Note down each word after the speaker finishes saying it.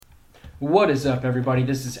What is up, everybody?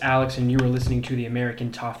 This is Alex, and you are listening to the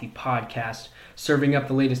American Toffee Podcast, serving up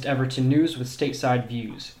the latest Everton news with stateside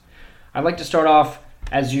views. I'd like to start off,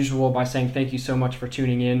 as usual, by saying thank you so much for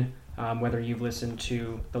tuning in, whether you've listened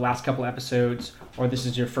to the last couple episodes or this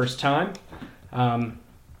is your first time.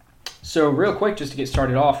 So real quick, just to get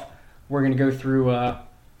started off, we're going to go through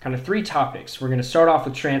kind of three topics. We're going to start off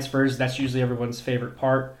with transfers. That's usually everyone's favorite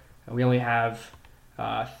part. We only have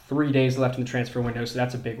 3 days left in the transfer window, so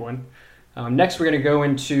that's a big one. Next, we're going to go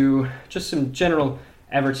into just some general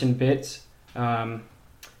Everton bits. And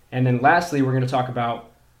then lastly, we're going to talk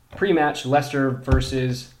about pre-match Leicester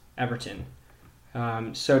versus Everton.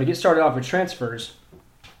 So to get started off with transfers,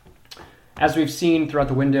 as we've seen throughout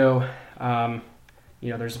the window,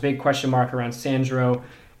 there's a big question mark around Sandro,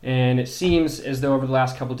 and it seems as though over the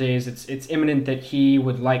last couple of days it's imminent that he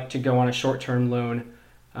would like to go on a short-term loan.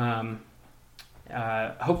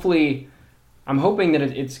 Hopefully, I'm hoping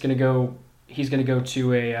that he's going to go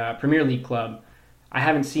to a Premier League club. I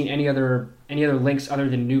haven't seen any other links other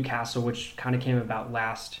than Newcastle, which kind of came about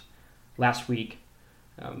last week.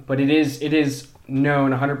 But it is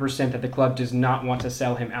known 100% that the club does not want to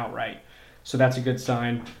sell him outright. So that's a good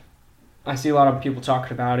sign. I see a lot of people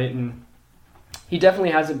talking about it, and he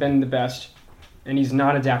definitely hasn't been the best, and he's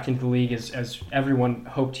not adapting to the league as everyone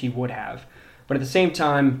hoped he would have. But at the same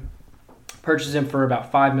time, purchased him for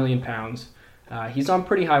about £5 million. He's on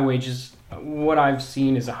pretty high wages. What I've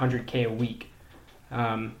seen is $100K a week.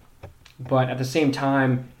 But at the same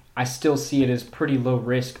time, I still see it as pretty low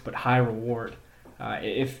risk but high reward.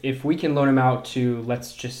 If we can loan him out to,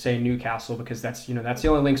 let's just say, Newcastle, because that's the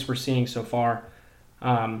only links we're seeing so far,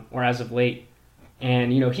 or as of late,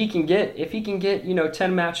 and if he can get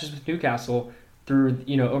 10 matches with Newcastle through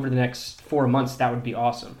over the next 4 months, that would be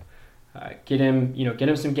awesome. Get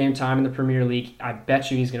him some game time in the Premier League. I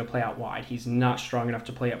bet you he's going to play out wide. He's not strong enough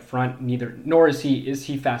to play up front, nor is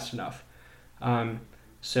he fast enough.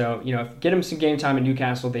 So get him some game time at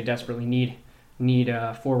Newcastle. They desperately need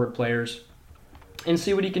forward players, and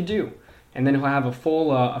see what he can do. And then he'll have a full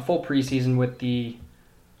preseason with the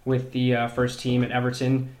first team at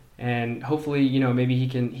Everton, and hopefully maybe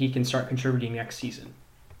he can start contributing next season.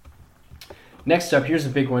 Next up, here's a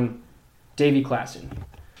big one: Davy Klaassen.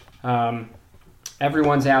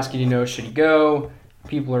 Everyone's asking, should he go?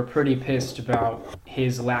 People are pretty pissed about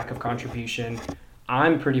his lack of contribution.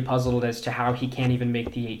 I'm pretty puzzled as to how he can't even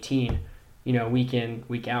make the 18, week in,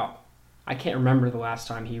 week out. I can't remember the last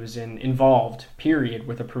time he was involved, period,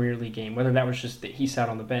 with a Premier League game, whether that was just that he sat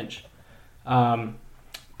on the bench.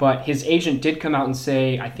 But his agent did come out and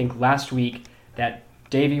say, I think last week, that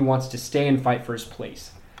Davy wants to stay and fight for his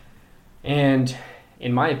place. And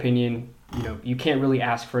in my opinion, you can't really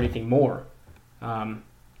ask for anything more.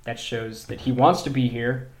 That shows that he wants to be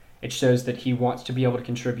here. It shows that he wants to be able to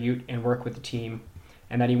contribute and work with the team,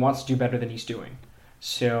 and that he wants to do better than he's doing.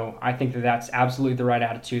 So I think that that's absolutely the right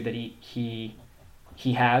attitude that he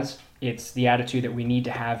has. It's the attitude that we need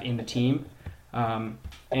to have in the team. And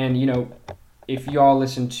if y'all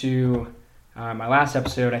listened to my last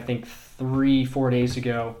episode, I think 3-4 days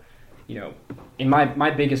ago, in my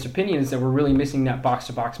biggest opinion is that we're really missing that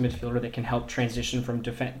box-to-box midfielder that can help transition from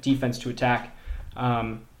defense to attack.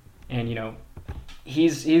 And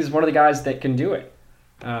he's one of the guys that can do it.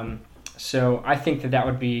 So I think that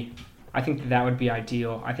would be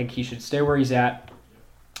ideal. I think he should stay where he's at,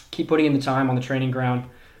 keep putting in the time on the training ground,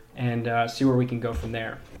 and see where we can go from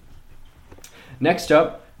there. Next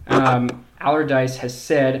up, Allardyce has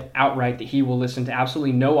said outright that he will listen to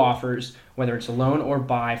absolutely no offers, whether it's a loan or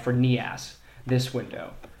buy, for Niasse this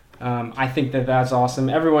window. I think that that's awesome.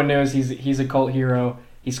 Everyone knows he's a cult hero.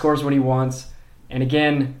 He scores what he wants. And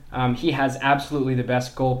again, he has absolutely the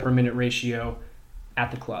best goal per minute ratio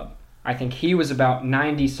at the club. I think he was about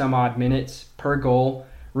 90 some odd minutes per goal.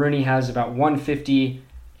 Rooney has about 150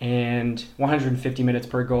 and 150 minutes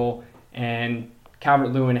per goal. And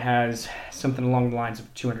Calvert-Lewin has something along the lines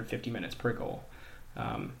of 250 minutes per goal.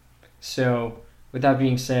 So with that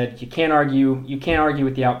being said, you can't argue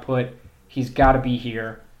with the output. He's got to be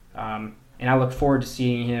here. And I look forward to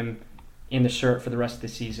seeing him in the shirt for the rest of the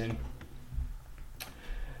season.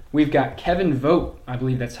 We've got Kevin Vogt, I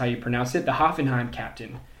believe that's how you pronounce it, the Hoffenheim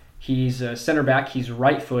captain. He's a center back. He's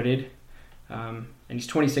right-footed, and he's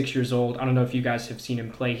 26 years old. I don't know if you guys have seen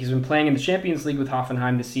him play. He's been playing in the Champions League with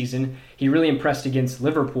Hoffenheim this season. He really impressed against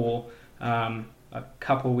Liverpool a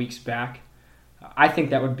couple weeks back. I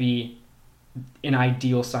think that would be an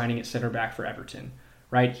ideal signing at center back for Everton,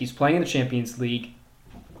 right? He's playing in the Champions League.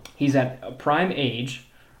 He's at a prime age,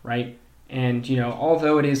 right? And,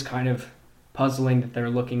 although it is kind of puzzling that they're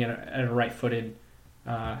looking at a right-footed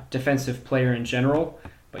defensive player in general,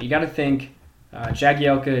 But you got to think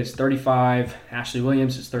Jagielka is 35, Ashley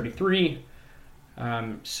Williams is 33.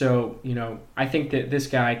 So, I think that this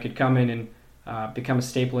guy could come in and become a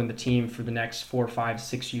staple in the team for the next 4, 5,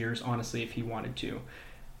 6 years, honestly, if he wanted to.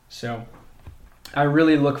 So I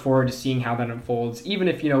really look forward to seeing how that unfolds, even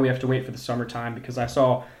if, we have to wait for the summertime, because I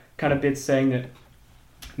saw kind of bits saying that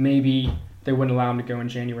maybe they wouldn't allow him to go in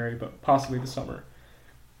January, but possibly the summer.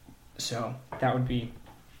 So that would be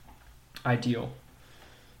ideal.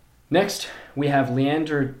 Next, we have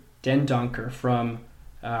Leander Dendoncker from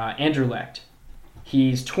Anderlecht.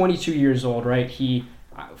 He's 22 years old, right? He,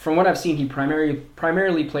 from what I've seen, he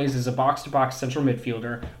primarily plays as a box-to-box central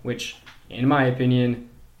midfielder, which, in my opinion,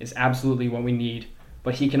 is absolutely what we need.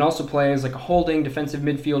 But he can also play as like a holding defensive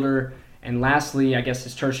midfielder, and lastly, I guess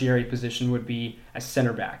his tertiary position would be as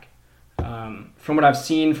center back. From what I've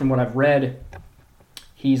seen, from what I've read,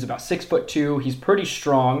 he's about 6'2". He's pretty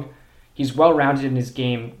strong. He's well-rounded in his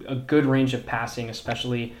game, a good range of passing,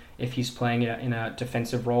 especially if he's playing in a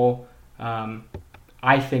defensive role.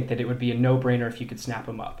 I think that it would be a no-brainer if you could snap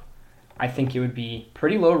him up. I think it would be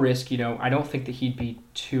pretty low risk. I don't think that he'd be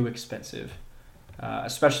too expensive,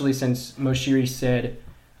 especially since Moshiri said,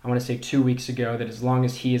 I want to say 2 weeks ago, that as long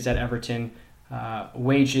as he is at Everton,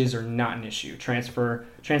 wages are not an issue. Transfer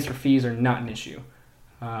fees are not an issue.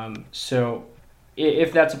 So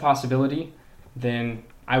if that's a possibility, then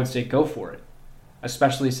I would say go for it.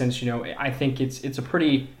 Especially since I think it's a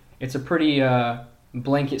pretty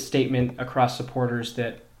blanket statement across supporters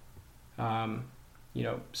that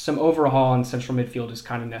some overhaul in central midfield is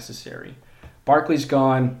kind of necessary. Barkley's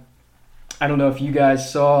gone. I don't know if you guys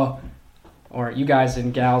saw, or you guys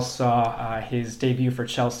and gals saw his debut for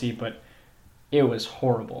Chelsea, but it was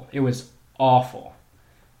horrible. It was awful.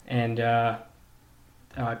 And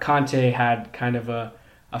Conte had kind of a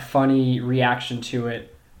funny reaction to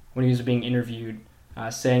it when he was being interviewed,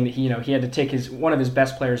 saying that he had to take one of his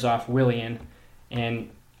best players off, Willian, and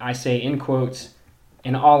I say in quotes,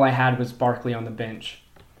 and all I had was Barkley on the bench.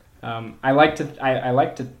 I like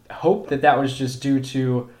to hope that was just due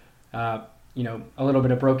to a little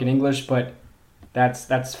bit of broken English, but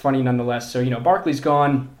that's funny nonetheless. So Barkley's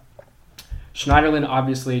gone. Schneiderlin,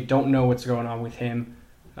 obviously, don't know what's going on with him.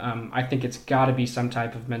 I think it's got to be some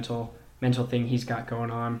type of mental thing he's got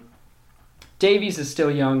going on. Davies is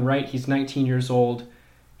still young, right? He's 19 years old.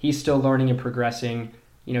 He's still learning and progressing.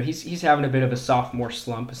 He's having a bit of a sophomore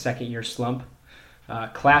slump, a second-year slump.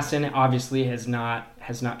 Klaassen obviously has not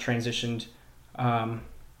transitioned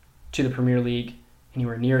to the Premier League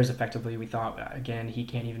anywhere near as effectively. We thought, again, he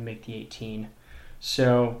can't even make the 18.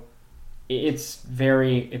 So it's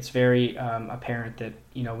very apparent that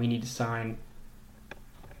we need to sign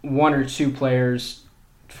one or two players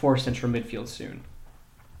for central midfield soon.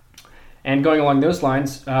 And going along those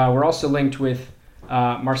lines, we're also linked with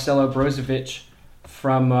Marcelo Brozovic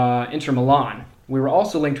from Inter Milan. We were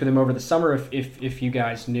also linked with him over the summer, if you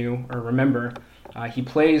guys knew or remember. He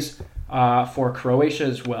plays for Croatia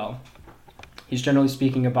as well. He's generally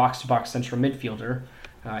speaking a box-to-box central midfielder.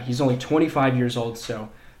 He's only 25 years old, so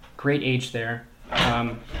great age there.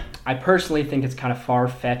 I personally think it's kind of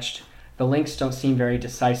far-fetched. The links don't seem very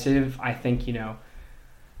decisive. I think, it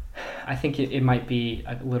might be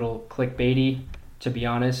a little clickbaity, to be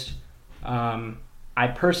honest. I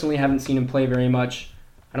personally haven't seen him play very much.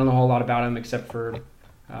 I don't know a whole lot about him except for,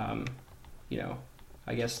 I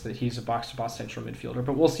guess that he's a box-to-box central midfielder,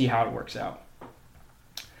 but we'll see how it works out.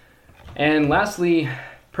 And lastly,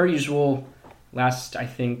 per usual, last, I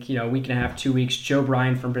think, week and a half, 2 weeks, Joe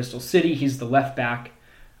Bryan from Bristol City. He's the left back.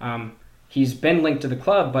 He's been linked to the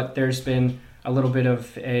club, but there's been a little bit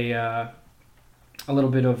of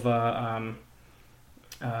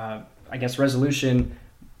resolution.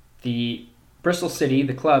 The Bristol City,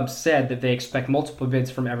 the club, said that they expect multiple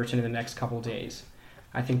bids from Everton in the next couple of days.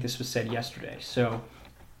 I think this was said yesterday. So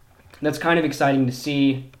that's kind of exciting to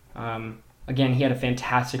see. Again, he had a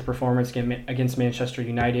fantastic performance against Manchester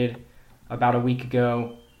United about a week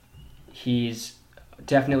ago. He's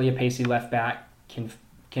definitely a pacey left back,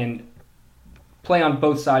 can play on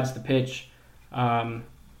both sides of the pitch.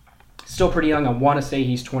 Still pretty young. I want to say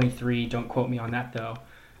he's 23. Don't quote me on that, though.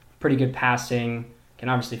 Pretty good passing. Can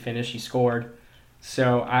obviously finish. He scored.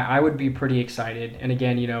 So I would be pretty excited. And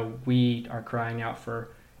again, we are crying out for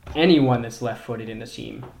anyone that's left-footed in the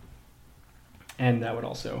team. And that would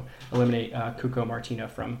also eliminate Cuco Martina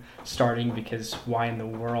from starting, because why in the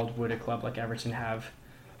world would a club like Everton have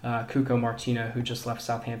Cuco Martina, who just left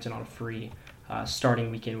Southampton on a free, starting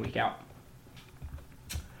week in, week out?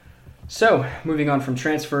 So, moving on from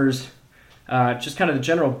transfers, just kind of the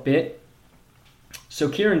general bit. So,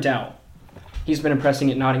 Kieran Dowell, he's been impressing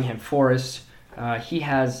at Nottingham Forest.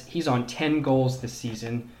 He's on 10 goals this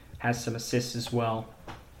season, has some assists as well.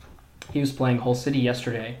 He was playing Hull City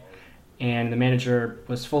yesterday, and the manager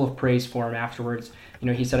was full of praise for him afterwards.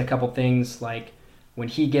 He said a couple things like, when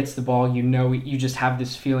he gets the ball, you just have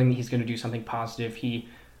this feeling that he's going to do something positive. He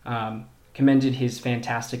commended his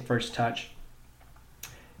fantastic first touch.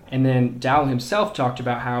 And then Dowell himself talked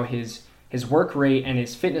about how his work rate and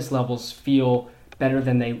his fitness levels feel better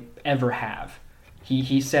than they ever have.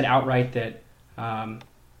 He said outright that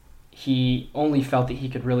he only felt that he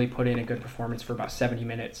could really put in a good performance for about 70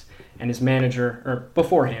 minutes. And his manager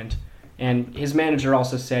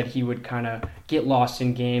also said he would kind of get lost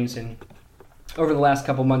in games. And over the last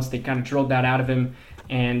couple months, they kind of drilled that out of him.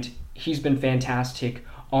 And he's been fantastic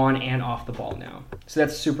on and off the ball now. So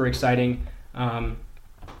that's super exciting.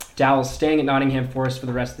 Dowell's staying at Nottingham Forest for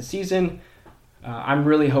the rest of the season. I'm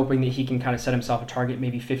really hoping that he can kind of set himself a target,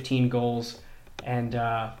 maybe 15 goals, and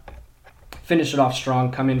finish it off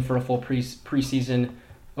strong, come in for a full preseason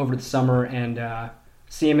over the summer, and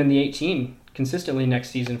see him in the 18 consistently next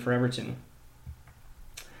season for Everton.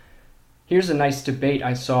 Here's a nice debate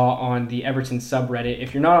I saw on the Everton subreddit.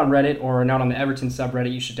 If you're not on Reddit or not on the Everton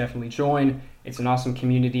subreddit, you should definitely join. It's an awesome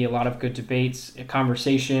community, a lot of good debates, a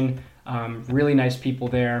conversation, really nice people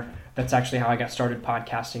there. That's actually how I got started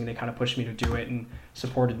podcasting. They kind of pushed me to do it and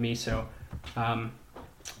supported me, so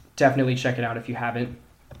definitely check it out if you haven't.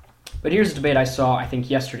 But here's a debate I saw, I think,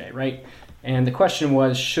 yesterday, right? And the question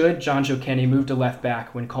was, should Jonjoe Kenny move to left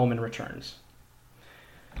back when Coleman returns?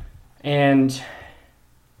 And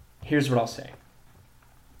here's what I'll say.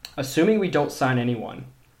 Assuming we don't sign anyone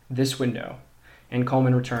this window and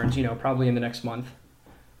Coleman returns, probably in the next month,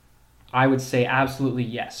 I would say absolutely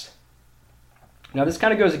yes. Now, this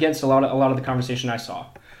kind of goes against a lot of the conversation I saw.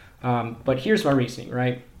 But here's my reasoning,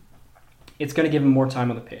 right? It's going to give him more time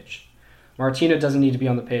on the pitch. Martina doesn't need to be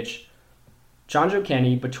on the pitch. Jonjoe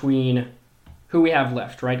Kenny, between who we have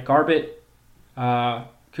left, right? Garbett,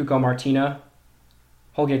 Kuko, Martina.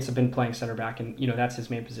 Holgate's have been playing center back, and that's his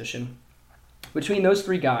main position. Between those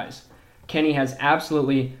three guys, Kenny has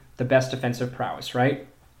absolutely the best defensive prowess, right?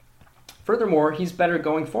 Furthermore, he's better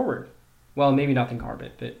going forward. Well, maybe not than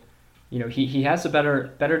Garbett, but he has a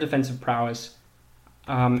better defensive prowess,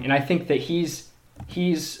 and I think that he's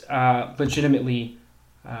legitimately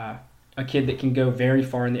a kid that can go very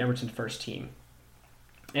far in the Everton first team.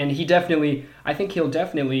 And I think he'll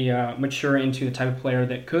definitely mature into the type of player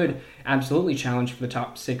that could absolutely challenge for the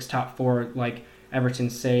top 6, top 4, like Everton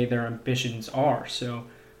say their ambitions are. So,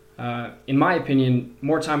 in my opinion,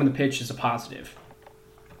 more time on the pitch is a positive.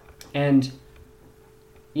 And,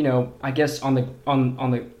 I guess on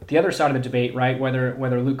the other side of the debate, right,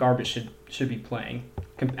 whether Luke Garbett should be playing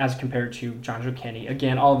as compared to Jonjoe Kenny.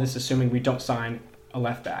 Again, all of this assuming we don't sign a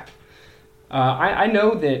left back. I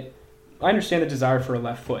know that I understand the desire for a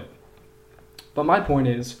left foot, but my point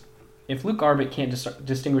is, if Luke Garbett can't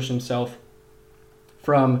distinguish himself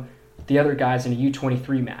from the other guys in a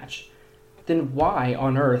U23 match, then why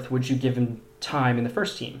on earth would you give him time in the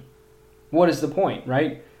first team? What is the point,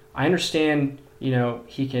 right? I understand,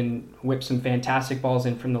 he can whip some fantastic balls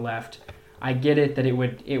in from the left. I get it that it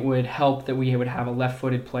would help that we would have a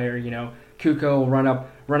left-footed player. Kuko will run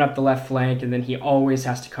up the left flank, and then he always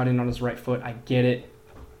has to cut in on his right foot. I get it.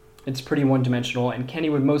 It's pretty one-dimensional, and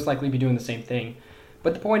Kenny would most likely be doing the same thing.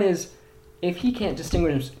 But the point is, if he can't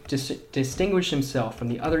distinguish himself from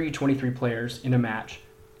the other U23 players in a match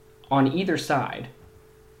on either side,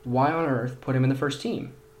 why on earth put him in the first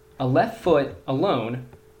team? A left foot alone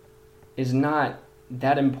is not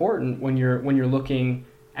that important when you're looking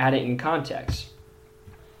at it in context.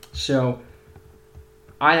 So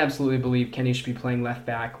I absolutely believe Kenny should be playing left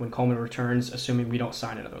back when Coleman returns, assuming we don't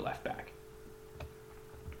sign another left back.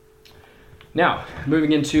 Now,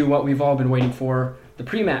 moving into what we've all been waiting for, the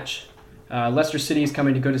pre-match. Leicester City is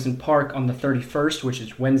coming to Goodison Park on the 31st, which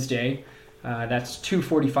is Wednesday. That's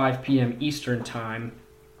 2:45 p.m. Eastern Time,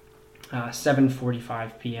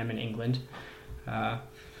 7:45 p.m. in England.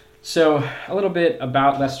 So a little bit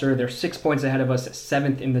about Leicester. They're 6 points ahead of us at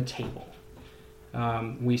 7th in the table.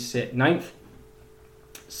 We sit 9th,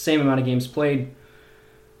 same amount of games played.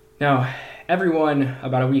 Now, everyone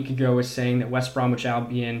about a week ago was saying that West Bromwich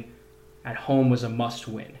Albion at home was a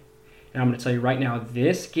must-win. And I'm going to tell you right now,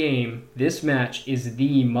 this match is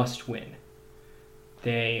the must-win.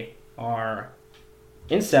 They are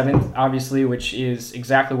in 7th, obviously, which is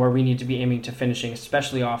exactly where we need to be aiming to finishing,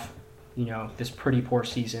 especially off, this pretty poor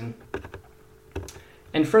season.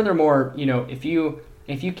 And furthermore, if you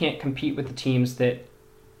can't compete with the teams that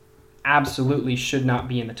absolutely should not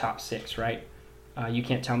be in the top 6, right? You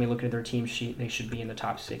can't tell me, looking at their team sheet, they should be in the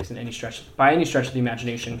top 6 in by any stretch of the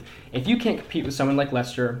imagination. If you can't compete with someone like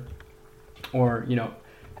Leicester, or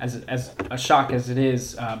as a shock as it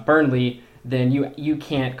is, Burnley, then you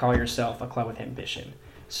can't call yourself a club with ambition.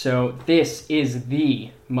 So this is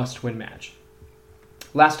the must-win match.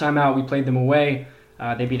 Last time out, we played them away.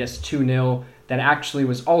 They beat us 2-0. That actually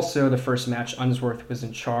was also the first match Unsworth was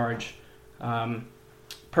in charge.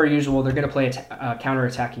 Per usual, they're going to play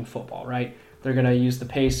counter-attacking football, right? They're going to use the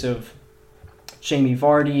pace of Jamie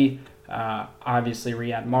Vardy, obviously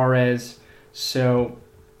Riyad Mahrez. So,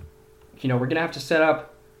 we're going to have to set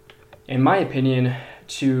up, in my opinion,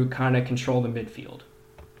 to kind of control the midfield.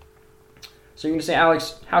 So you're going to say,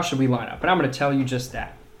 Alex, how should we line up? And I'm going to tell you just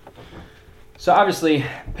that. So obviously,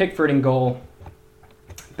 Pickford in goal,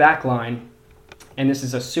 back line, and this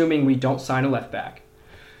is assuming we don't sign a left back.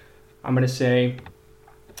 I'm going to say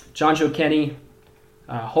Jonjoe Kenny,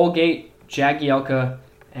 Holgate, Jagielka,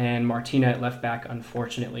 and Martina at left back,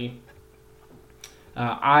 unfortunately.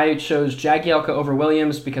 I chose Jagielka over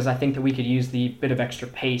Williams because I think that we could use the bit of extra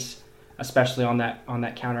pace, especially on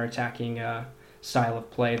that counter-attacking style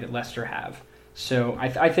of play that Leicester have. So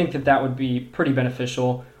I think that would be pretty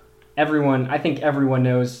beneficial. I think everyone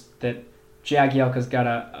knows that Jagielka's got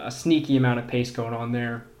a sneaky amount of pace going on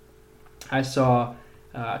there. I saw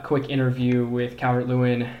a quick interview with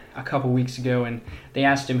Calvert-Lewin a couple weeks ago, and they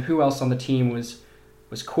asked him who else on the team was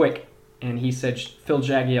quick, and he said Phil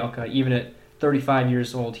Jagielka. Even at 35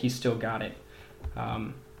 years old, he still got it.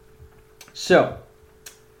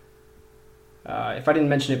 If I didn't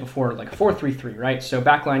mention it before, like a 4-3-3, right? So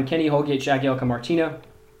backline, Kenny, Holgate, Jagielka, Martina.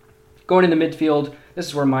 Going in the midfield, this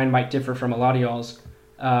is where mine might differ from a lot of y'all's.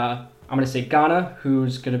 I'm going to say Ghana,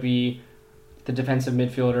 who's going to be the defensive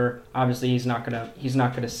midfielder. Obviously, he's not going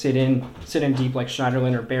to sit in deep like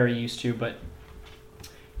Schneiderlin or Barry used to, but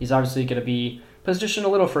he's obviously going to be positioned a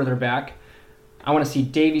little further back. I want to see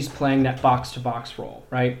Davies playing that box-to-box role,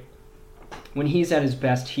 right? When he's at his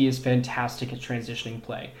best, he is fantastic at transitioning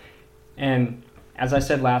play. And as I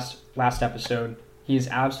said last episode, he is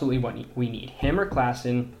absolutely what we need. Him or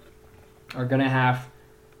Klaassen are going to have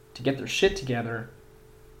to get their shit together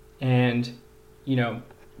and,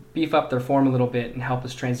 beef up their form a little bit and help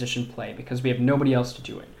us transition play because we have nobody else to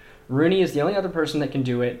do it. Rooney is the only other person that can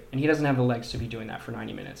do it, and he doesn't have the legs to be doing that for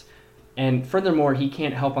 90 minutes. And furthermore, he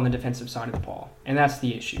can't help on the defensive side of the ball, and that's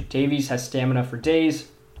the issue. Davies has stamina for days,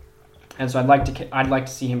 and so I'd like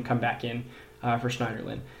to see him come back in for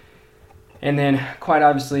Schneiderlin. And then, quite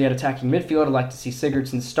obviously, at attacking midfield, I'd like to see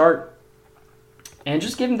Sigurdsson start and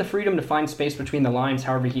just give him the freedom to find space between the lines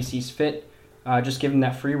however he sees fit. Just give him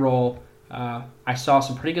that free roll. I saw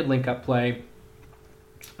some pretty good link-up play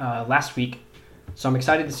last week, so I'm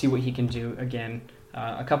excited to see what he can do again.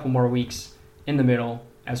 A couple more weeks in the middle,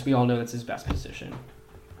 as we all know that's his best position.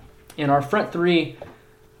 In our front three,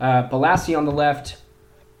 Balassi on the left,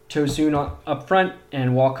 Tosun up front,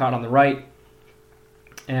 and Walcott on the right.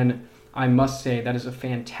 And I must say that is a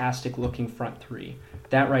fantastic-looking front three.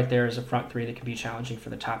 That right there is a front three that could be challenging for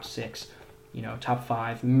the top 6, top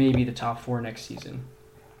 5, maybe the top 4 next season.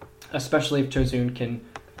 Especially if Tosun can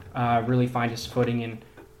really find his footing and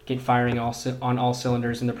get firing on all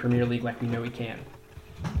cylinders in the Premier League like we know he can.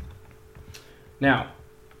 Now,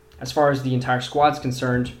 as far as the entire squad's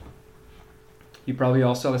concerned, you probably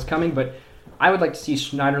all saw this coming, but I would like to see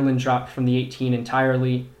Schneiderlin drop from the 18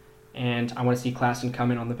 entirely, and I want to see Klaassen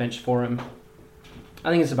come in on the bench for him.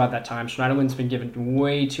 I think it's about that time. Schneiderlin's been given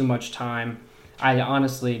way too much time.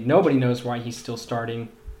 Nobody knows why he's still starting.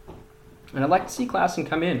 And I'd like to see Klaassen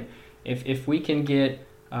come in. If we can get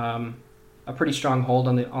a pretty strong hold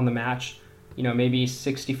on the match, maybe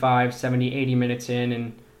 65, 70, 80 minutes in,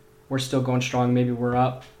 and we're still going strong, maybe we're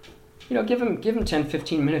up. Give him 10,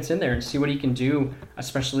 15 minutes in there and see what he can do,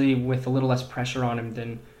 especially with a little less pressure on him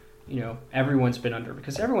than everyone's been under,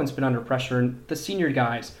 because everyone's been under pressure, and the senior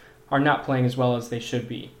guys are not playing as well as they should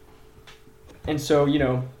be. And so,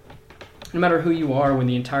 no matter who you are, when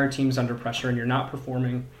the entire team's under pressure and you're not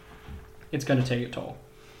performing, it's going to take a toll.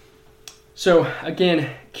 So, again,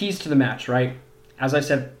 keys to the match, right? As I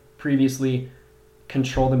said previously,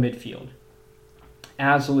 control the midfield.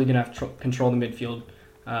 Absolutely going to have to control the midfield,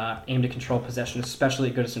 aim to control possession, especially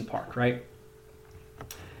at Goodison Park, right?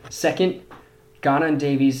 Second, Ghana and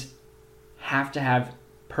Davies have to have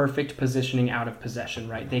perfect positioning out of possession,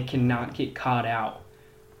 right? They cannot get caught out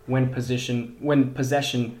when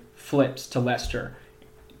possession flips to Leicester,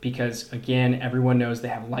 because again, everyone knows they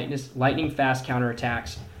have lightning fast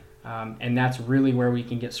counterattacks, and that's really where we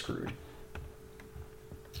can get screwed.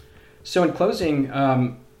 So in closing,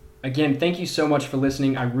 again, thank you so much for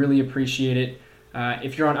listening. I really appreciate it.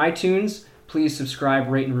 If you're on iTunes, please subscribe,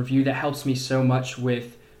 rate, and review. That helps me so much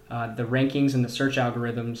with the rankings and the search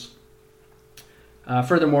algorithms.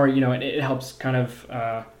 Furthermore, it helps kind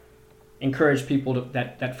of encourage people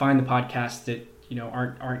that find the podcast that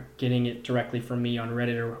aren't getting it directly from me on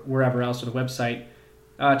Reddit or wherever else, or the website,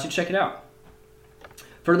 to check it out.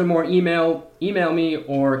 Furthermore, email me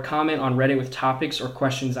or comment on Reddit with topics or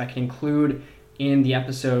questions I can include in the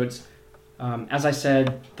episodes. As I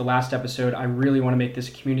said the last episode, I really want to make this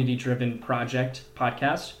a community-driven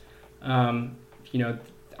podcast. I'm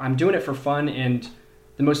doing it for fun, and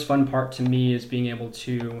the most fun part to me is being able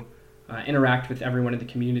to interact with everyone in the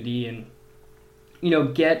community and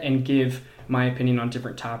get and give my opinion on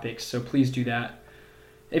different topics. So please do that.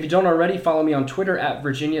 If you don't already, follow me on Twitter at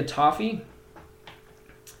Virginia Toffee.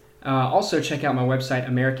 Also check out my website,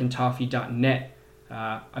 AmericanToffee.net.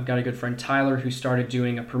 I've got a good friend Tyler who started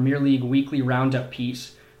doing a Premier League weekly roundup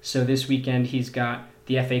piece. So this weekend he's got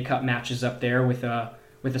the FA Cup matches up there with a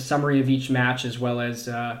summary of each match as well as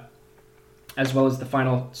the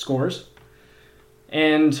final scores.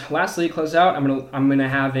 And lastly, to close out, I'm gonna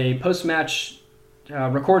have a post-match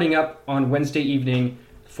recording up on Wednesday evening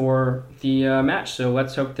for the match. So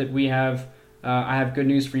let's hope that I have good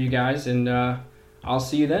news for you guys, and I'll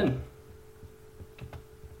see you then.